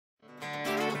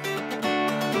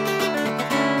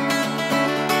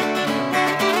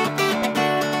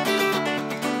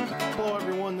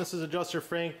Adjuster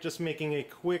Frank, just making a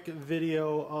quick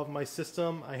video of my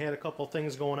system. I had a couple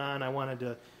things going on. I wanted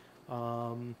to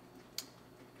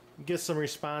get some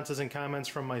responses and comments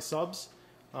from my subs.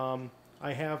 I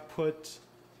have put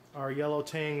our yellow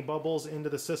tang bubbles into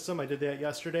the system. I did that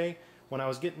yesterday. When I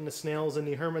was getting the snails and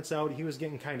the hermits out, he was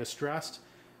getting kind of stressed.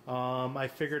 I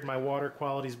figured my water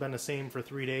quality's been the same for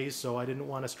 3 days, so I didn't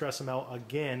want to stress him out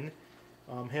again,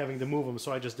 having to move them,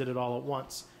 so I just did it all at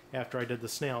once after I did the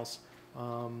snails.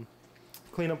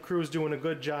 Cleanup crew's doing a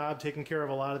good job taking care of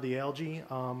a lot of the algae.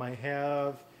 I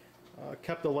have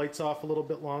kept the lights off a little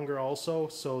bit longer also,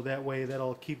 so that way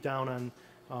that'll keep down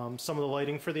on some of the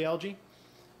lighting for the algae.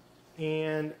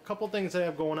 And a couple things I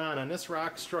have going on this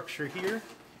rock structure here.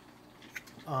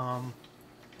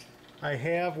 I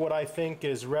have what I think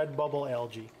is red bubble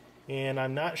algae, and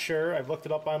I'm not sure. I've looked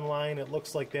it up online. It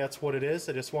looks like that's what it is.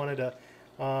 I just wanted to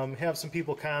have some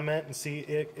people comment and see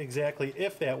exactly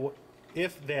if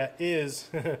that is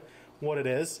what it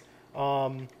is.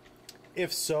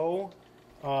 If so,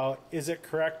 is it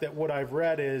correct that what I've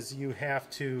read is you have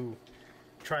to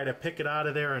try to pick it out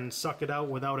of there and suck it out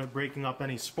without it breaking up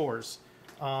any spores?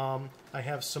 I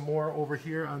have some more over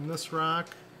here on this rock.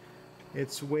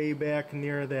 It's way back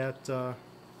near that,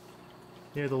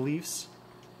 near the leaves.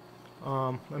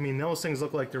 I mean, those things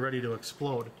look like they're ready to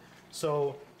explode.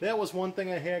 So that was one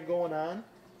thing I had going on.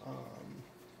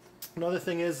 Another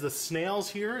thing is the snails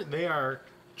here, they are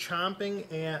chomping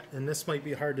at, and this might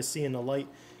be hard to see in the light,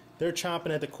 they're chomping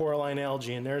at the coralline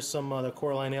algae, and there's some of the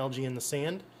coralline algae in the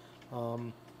sand.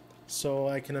 So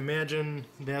I can imagine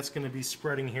that's going to be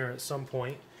spreading here at some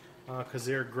point, because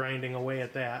they're grinding away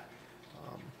at that.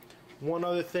 One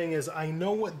other thing is, I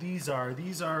know what these are.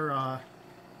 These are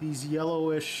these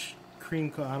yellowish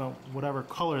cream, I don't, whatever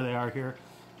color they are here.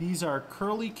 These are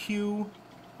curly Q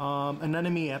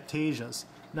anemone aptasias.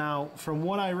 Now, from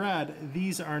what I read,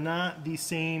 these are not the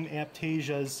same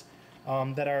aptasias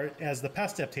that are as the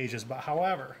pest aptasias, but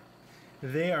however,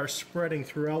 they are spreading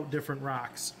throughout different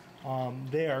rocks.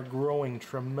 They are growing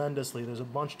tremendously. There's a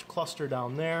bunch clustered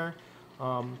down there.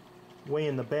 Way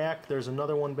in the back, there's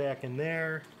another one back in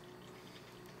there.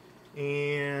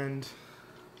 And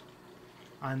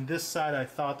on this side I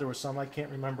thought there was some, I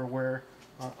can't remember where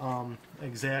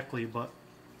exactly, but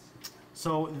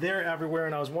so they're everywhere,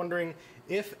 and I was wondering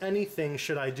if anything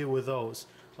should I do with those.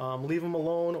 Leave them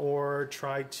alone or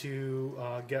try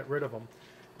to get rid of them.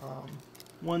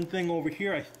 One thing over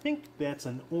here, I think that's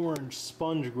an orange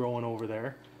sponge growing over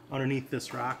there underneath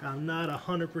this rock. I'm not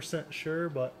 100% sure,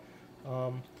 but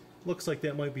looks like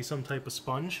that might be some type of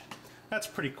sponge. That's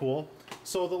pretty cool.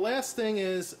 So the last thing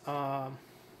is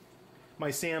my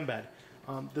sand bed.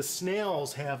 The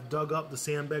snails have dug up the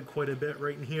sand bed quite a bit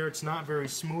right in here. It's not very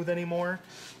smooth anymore.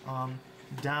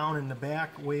 Down in the back,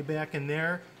 way back in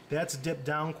there, that's dipped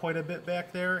down quite a bit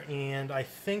back there, and I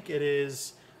think it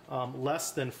is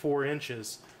less than 4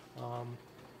 inches.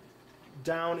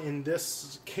 Down in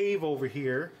this cave over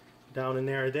here, down in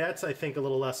there, that's I think a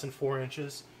little less than 4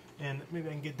 inches. And maybe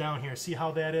I can get down here. See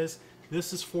how that is?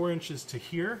 This is 4 inches to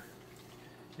here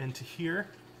and to here,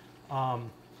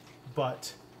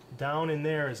 but down in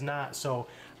there is not. So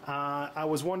I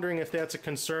was wondering if that's a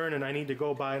concern, and I need to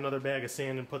go buy another bag of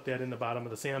sand and put that in the bottom of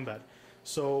the sand bed.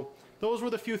 So those were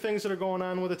the few things that are going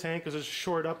on with the tank. It was a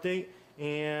short update,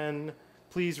 and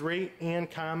please rate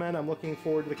and comment. I'm looking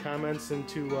forward to the comments and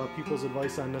to people's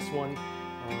advice on this one.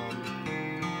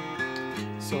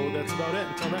 So that's about it.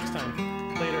 Until next time.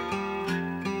 Later.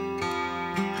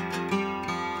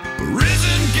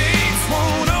 Risen gates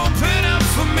won't open up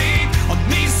for me. On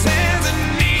these hands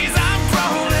and knees I'm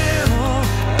crawling.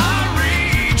 I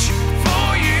reach for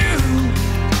you.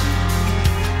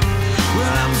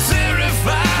 Well, I'm serious.